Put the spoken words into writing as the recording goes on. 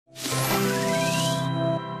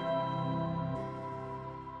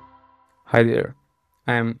Hi there,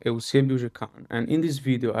 I am Eusebio Khan, and in this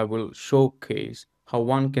video I will showcase how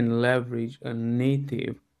one can leverage a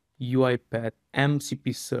native UiPath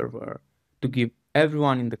MCP server to give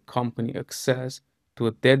everyone in the company access to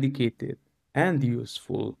a dedicated and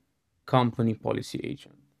useful company policy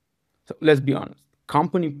agent. So let's be honest,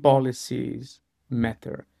 company policies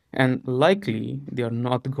matter, and likely they are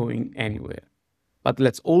not going anywhere. But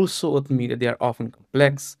let's also admit that they are often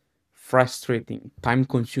complex, frustrating, time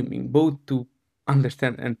consuming, both to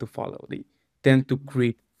understand and to follow. They tend to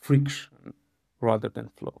create friction rather than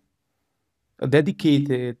flow. A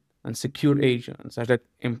dedicated and secure agent, such that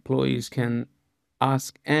employees can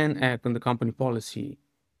ask and act on the company policy,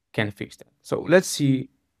 can fix that. So let's see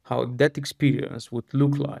how that experience would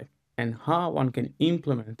look like and how one can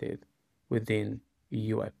implement it within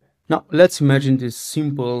UiPath. Now, let's imagine this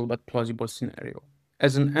simple but plausible scenario.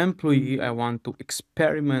 As an employee, I want to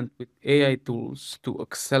experiment with AI tools to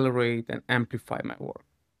accelerate and amplify my work.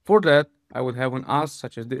 For that, I would have an ask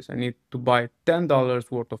such as this. I need to buy $10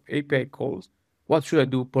 worth of API calls. What should I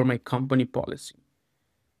do per my company policy?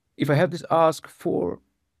 If I have this ask for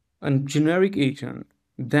a generic agent,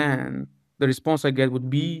 then the response I get would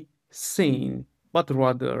be sane, but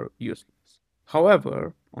rather useless.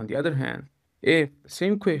 However, on the other hand, if the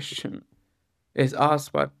same question is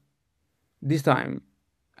asked, but this time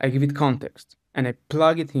I give it context and I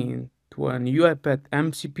plug it in to an UiPath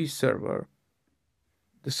MCP server,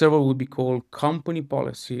 the server would be called company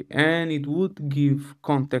policy and it would give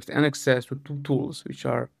context and access to two tools which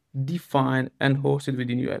are defined and hosted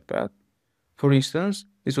within UiPath. For instance,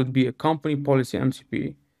 this would be a company policy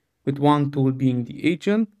MCP with one tool being the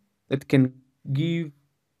agent that can give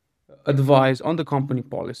advice on the company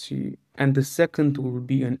policy, and the second tool will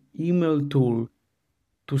be an email tool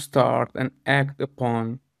to start and act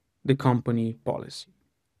upon the company policy.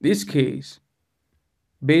 This case,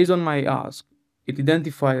 based on my ask, it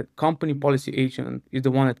identified company policy agent is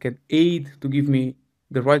the one that can aid to give me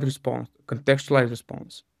the right response, contextualized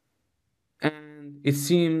response. And it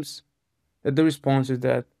seems that the response is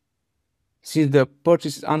that since the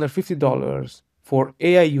purchase is under $50 for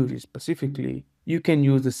AI users specifically, you can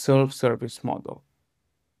use the self-service model.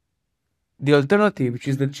 The alternative, which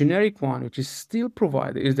is the generic one, which is still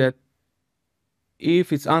provided, is that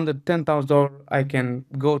if it's under $10,000, I can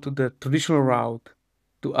go to the traditional route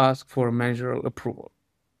to ask for managerial approval.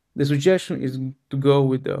 The suggestion is to go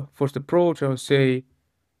with the first approach. I would say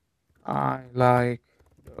I like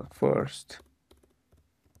the first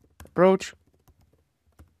approach.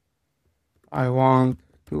 I want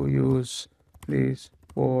to use this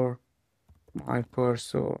for my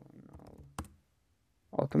personal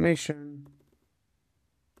automation.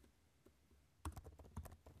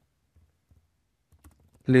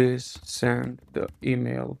 Please send the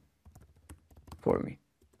email for me.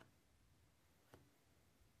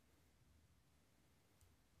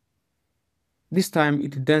 This time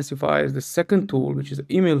it intensifies the second tool, which is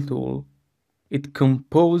the email tool. It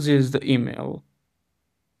composes the email,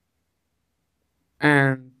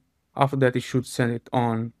 and after that it should send it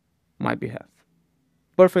on my behalf.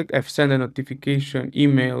 Perfect, I've sent a notification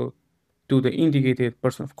email to the indicated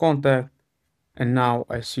person of contact, and now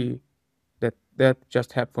I see that that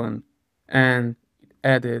just happened and it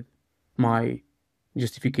added my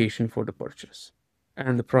justification for the purchase,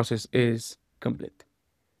 and the process is complete.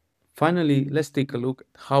 Finally, let's take a look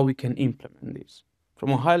at how we can implement this.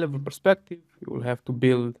 From a high-level perspective, we will have to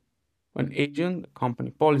build an agent, a company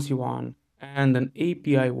policy one, and an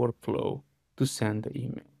API workflow to send the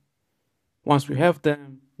email. Once we have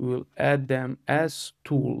them, we will add them as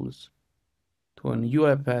tools to an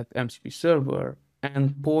UiPath MCP server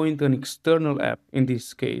and point an external app, in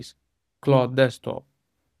this case, Cloud Desktop,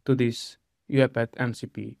 to this UiPath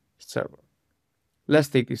MCP server. Let's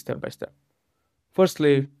take this step by step.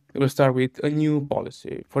 Firstly, we'll start with a new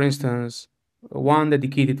policy. For instance, one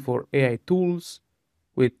dedicated for AI tools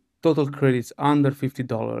with total credits under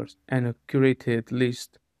 $50 and a curated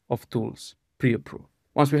list of tools pre-approved.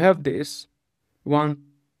 Once we have this, we want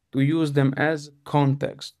to use them as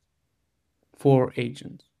context for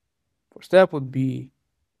agents. First step would be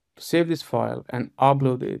to save this file and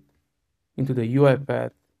upload it into the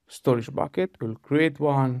UiPath storage bucket. We'll create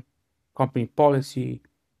one company policy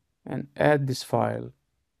and add this file,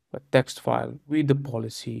 a text file with the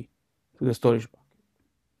policy, to the storage bucket.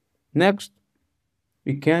 Next,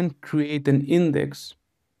 we can create an index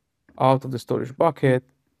out of the storage bucket.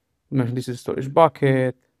 Mention this is storage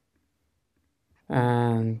bucket,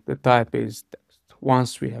 and the type is text.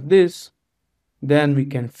 Once we have this, then we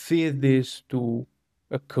can feed this to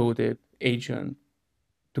a coded agent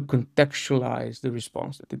to contextualize the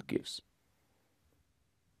response that it gives.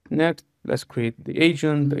 Next, let's create the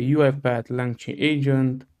agent, the UiPath LangChain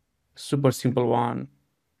agent, super simple one,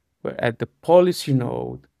 where at the policy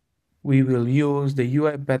node, we will use the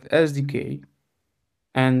UiPath SDK,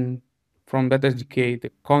 and from that SDK,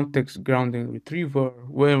 the context grounding retriever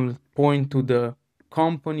will point to the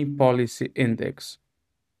company policy index,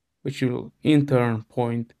 which will in turn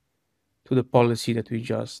point to the policy that we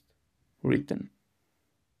just written.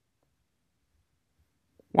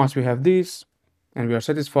 Once we have this and we are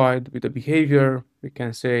satisfied with the behavior, we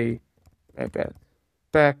can say UiPath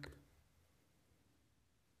pack,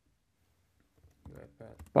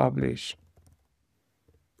 UiPath publish,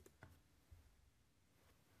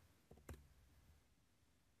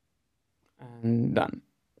 and done.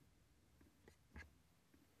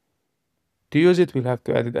 To use it, we'll have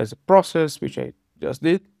to add it as a process, which I just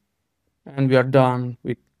did. And we are done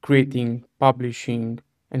with creating, publishing,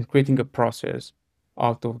 and creating a process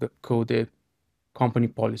out of the coded company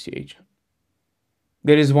policy agent.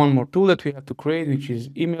 There is one more tool that we have to create, which is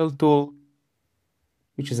email tool,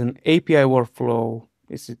 which is an API workflow.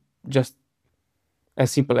 This is just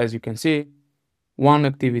as simple as you can see. One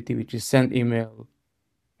activity, which is send email,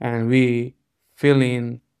 and we fill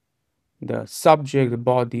in the subject, the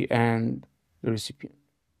body, and the recipient.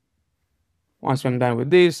 Once I'm done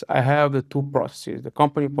with this, I have the two processes, the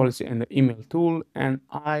company policy and the email tool, and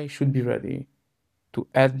I should be ready to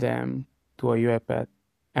add them to a UiPath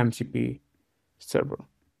MCP server.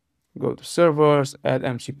 Go to servers, add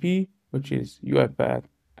MCP, which is UiPath,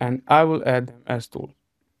 and I will add them as tools.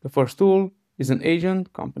 The first tool is an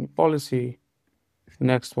agent, company policy. The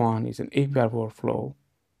next one is an API workflow,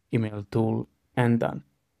 email tool, and done.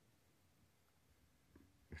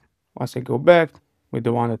 Once I go back with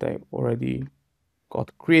the one that I already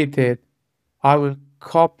got created, I will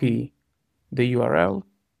copy the URL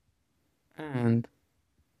and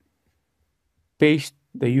paste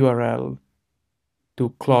the URL to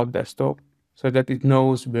Cloud Desktop so that it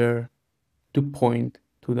knows where to point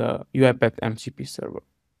to the UiPath MCP server.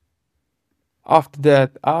 After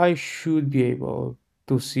that, I should be able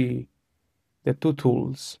to see the two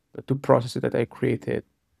tools, the two processes that I created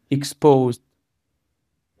exposed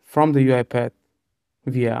from the UiPath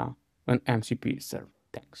via an MCP server.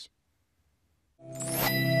 Thanks.